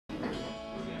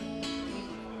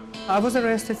I was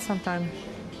arrested sometime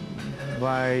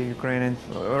by Ukrainian,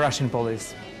 Russian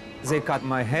police. They cut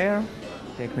my hair,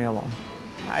 take me along.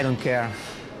 I don't care.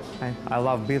 I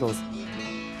love Beatles.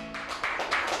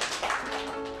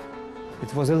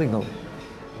 It was illegal.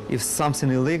 If something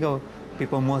illegal,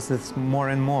 people want it more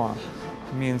and more.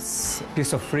 It means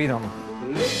piece of freedom.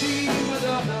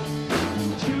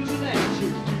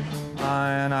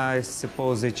 And I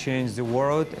suppose they changed the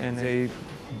world and they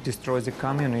destroyed the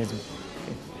communism.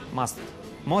 It must.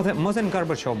 More than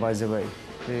Gorbachev, by the way.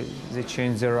 They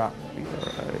changed the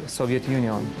Soviet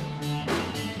Union.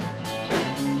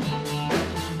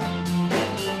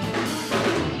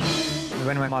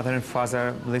 When my mother and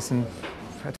father listened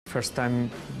at the first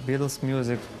time Beatles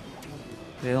music,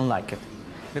 they don't like it.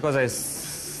 Because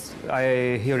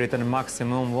I hear it in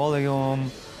maximum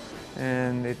volume,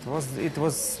 and it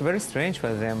was very strange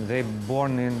for them. They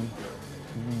born in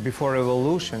before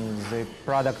revolution, the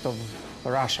product of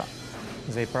Russia,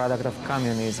 the product of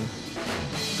communism.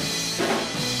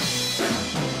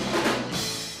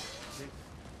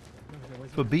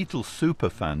 For Beatles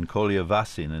superfan Kolya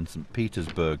Vasin in St.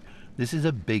 Petersburg, this is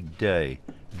a big day,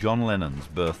 John Lennon's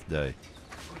birthday.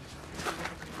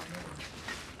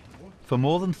 For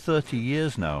more than 30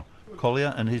 years now,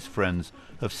 Kolya and his friends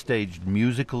have staged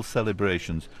musical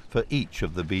celebrations for each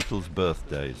of the Beatles'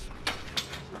 birthdays.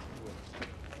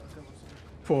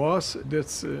 For us,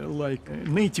 that's like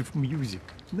native music,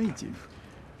 native.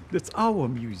 That's our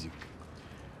music.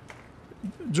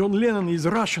 John Lennon is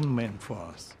a Russian man for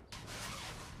us.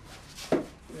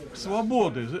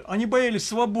 Свободы. Они боялись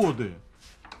свободы.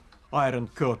 Iron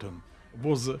Curtain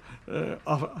was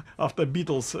after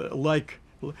Beatles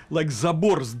like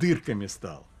забор с дырками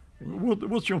стал. Вот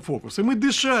в чем фокус. И мы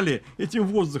дышали этим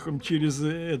воздухом через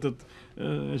этот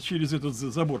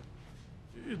забор.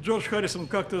 И Джордж Харрисон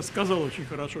как-то сказал очень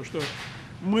хорошо, что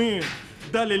мы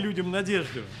дали людям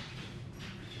надежду.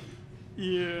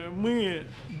 И мы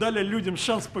дали людям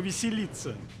шанс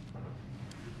повеселиться.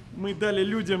 Мы дали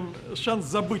людям шанс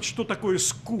забыть, что такое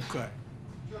скука.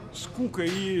 Скука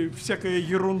и всякая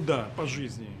ерунда по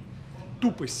жизни.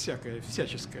 Тупость всякая,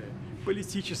 всяческая.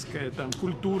 Политическая, там,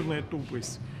 культурная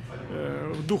тупость,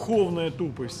 духовная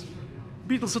тупость.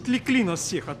 Beatles отвлекли нас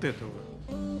всех от этого.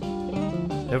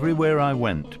 Everywhere I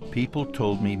went, people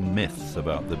told me myths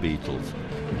about the Beatles.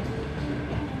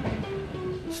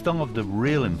 Starved of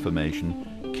real information,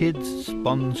 kids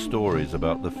spun stories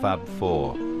about the Fab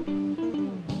Four.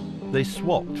 They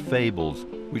swapped fables,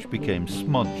 which became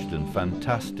smudged and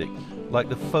fantastic, like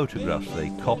the photographs they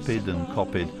copied and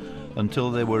copied, until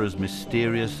they were as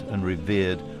mysterious and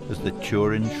revered as the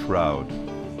Turin Shroud.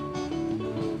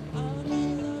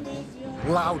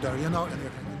 Louder, you know.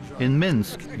 In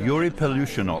Minsk, Yuri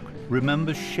Pelushinok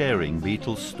remembers sharing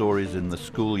Beatles stories in the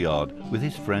schoolyard with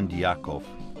his friend Yakov.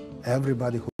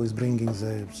 Everybody who is bringing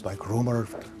the rumor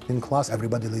in class,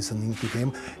 everybody listening to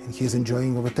him, and he's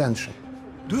enjoying of attention.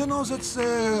 Do you know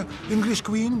that English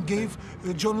Queen gave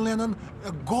John Lennon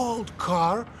a gold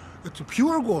car? It's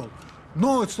pure gold.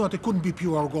 No, it's not. It couldn't be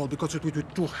pure gold because it would be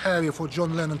too heavy for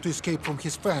John Lennon to escape from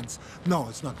his fans. No,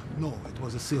 it's not. No, it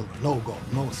was a silver. No gold,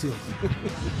 no silver.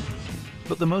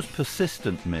 But the most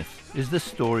persistent myth is the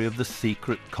story of the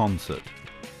secret concert.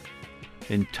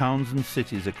 In towns and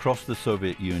cities across the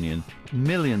Soviet Union,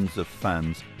 millions of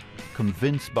fans,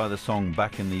 convinced by the song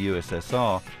Back in the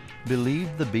USSR,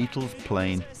 believed the Beatles'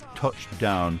 plane touched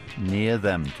down near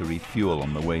them to refuel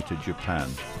on the way to Japan.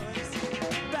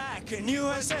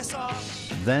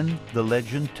 Then the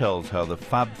legend tells how the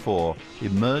Fab Four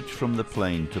emerged from the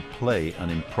plane to play an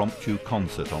impromptu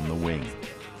concert on the wing.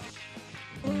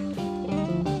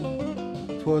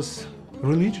 It was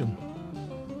religion,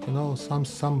 you know,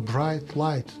 some bright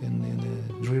light in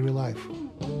a dreary life.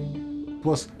 It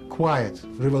was quiet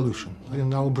revolution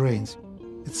in our brains.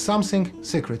 It's something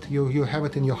secret. You have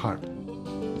it in your heart.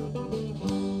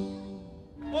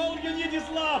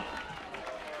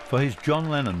 For his John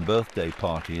Lennon birthday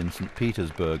party in St.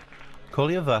 Petersburg,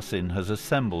 Kolya Vasin has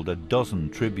assembled a dozen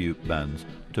tribute bands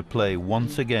to play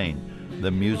once again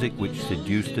the music which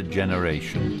seduced a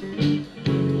generation.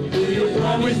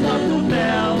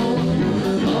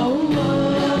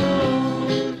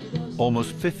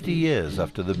 Almost 50 years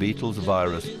after the Beatles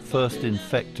virus first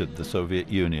infected the Soviet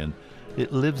Union,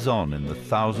 it lives on in the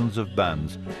thousands of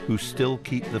bands who still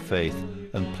keep the faith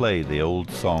and play the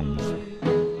old songs.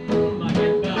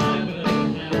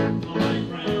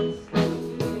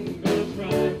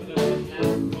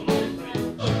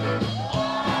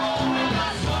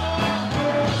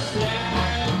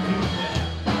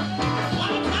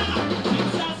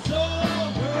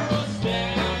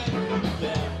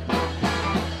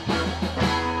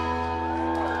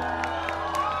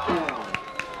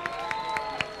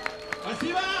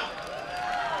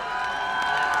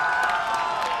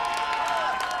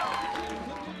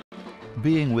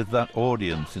 being with that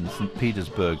audience in St.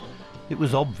 Petersburg, it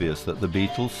was obvious that the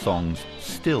Beatles' songs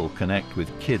still connect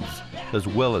with kids as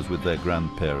well as with their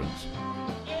grandparents.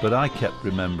 But I kept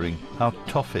remembering how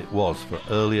tough it was for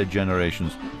earlier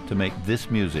generations to make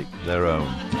this music their own.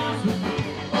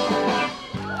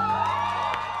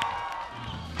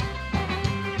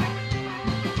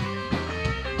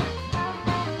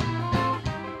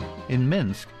 In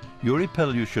Minsk, Yuri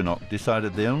Pelushchenok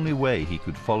decided the only way he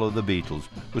could follow the Beatles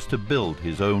was to build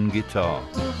his own guitar.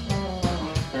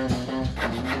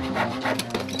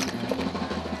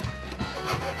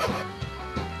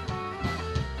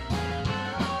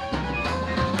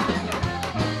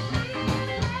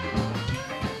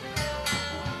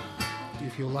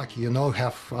 If you're lucky,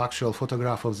 have actual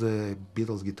photograph of the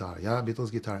Beatles guitar,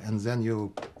 Beatles guitar, and then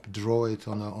you draw it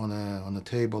on a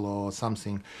table or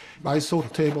something. I saw the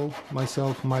table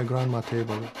myself, my grandma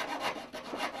table.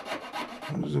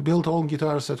 We built all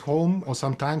guitars at home, or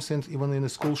sometimes even in a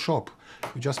school shop.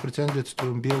 We just pretended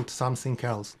to build something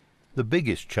else. The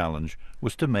biggest challenge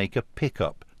was to make a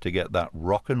pickup to get that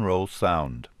rock and roll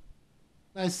sound.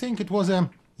 I think it was a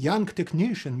Young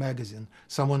Technician magazine.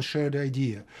 Someone shared the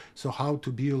idea. So how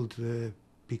to build a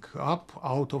pickup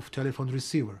out of telephone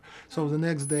receiver. So the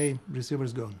next day,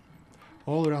 receiver's gone.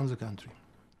 All around the country.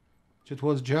 It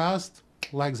was just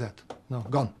like that. No,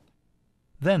 gone.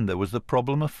 Then there was the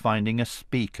problem of finding a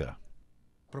speaker.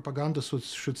 Propaganda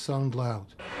should sound loud.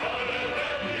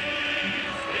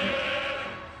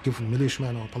 If a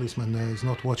militiaman or policeman is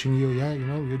not watching you,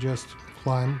 you just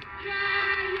climb.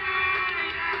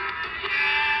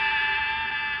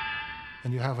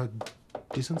 And you have a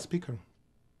decent speaker.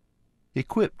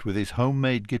 Equipped with his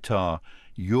homemade guitar,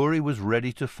 Yuri was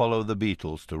ready to follow the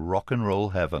Beatles to rock and roll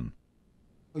heaven.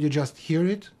 You just hear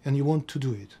it and you want to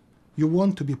do it. You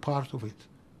want to be part of it.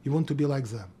 You want to be like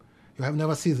them. You have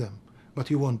never seen them, but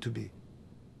you want to be.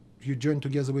 You join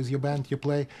together with your band, you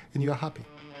play, and you're happy.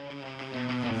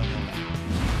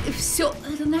 Все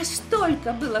это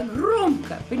настолько было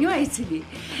громко, понимаете ли?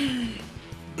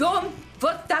 Дом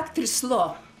вот так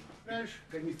трясло.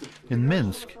 In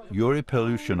Minsk, Yuri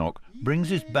Pelushchenok brings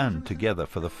his band together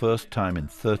for the first time in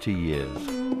 30 years.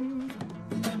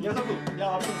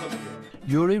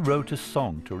 Yuri wrote a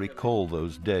song to recall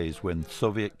those days when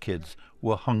Soviet kids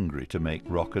were hungry to make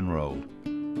rock and roll.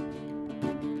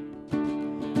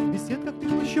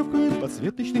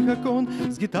 Подсветочных окон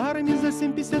с гитарами за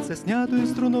 7,50 со снятой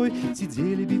струной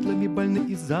сидели битлами больны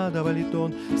и задавали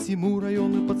тон всему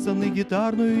району пацаны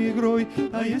гитарную игрой.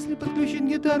 А если подключить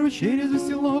гитару через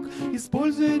усилок,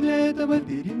 используя для этого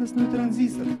переносной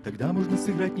транзистор, тогда можно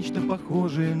сыграть нечто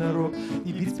похожее на рок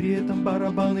и бить при этом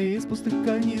барабаны из пустых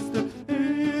канистр.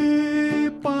 Эй,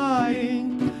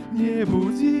 парень, не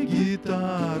буди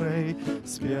гитарой,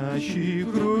 спящих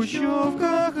в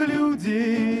хрущевках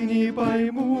людей не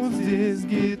поймут здесь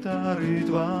гитары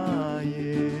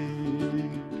твоей.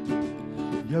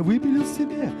 Я выпилил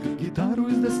себе гитару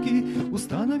из доски,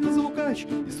 установил звукач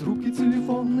из трубки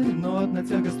телефонной, но одна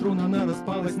тяга струн, она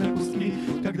распалась на куски,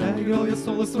 когда играл я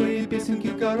соло своей песенки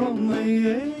коронной.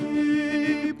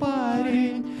 Эй,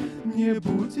 парень, не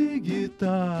буди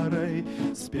гитарой,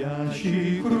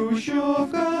 спящих в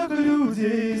хрущевках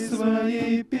людей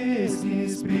своей песни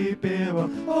с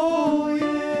припевом. Oh,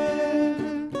 yeah.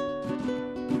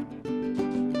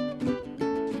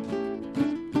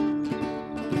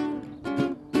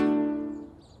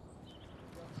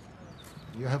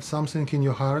 You have something in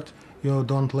your heart, you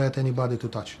don't let anybody to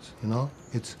touch it,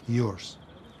 It's yours.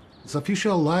 Its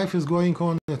official life is going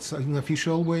on, it's an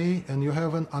official way, and you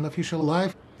have an unofficial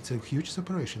life. It's a huge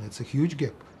separation, it's a huge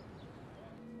gap.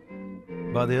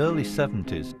 By the early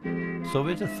 70s,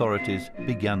 Soviet authorities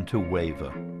began to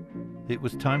waver. It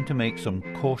was time to make some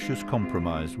cautious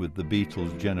compromise with the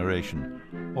Beatles' generation,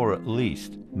 or at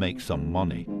least make some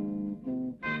money.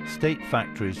 State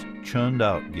factories churned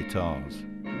out guitars.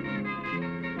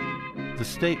 The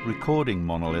state recording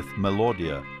monolith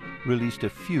Melodia released a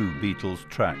few Beatles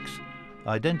tracks,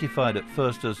 identified at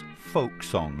first as folk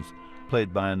songs,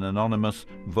 played by an anonymous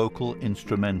vocal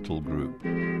instrumental group.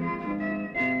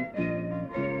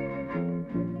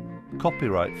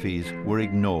 Copyright fees were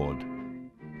ignored.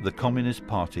 The Communist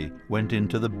Party went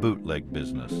into the bootleg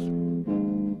business.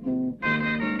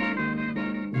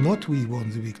 Not we won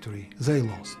the victory, they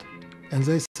lost. And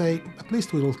they say, at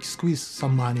least we will squeeze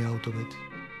some money out of it.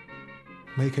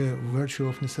 Make a virtue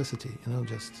of necessity,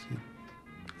 just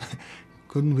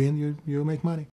couldn't win, you make money.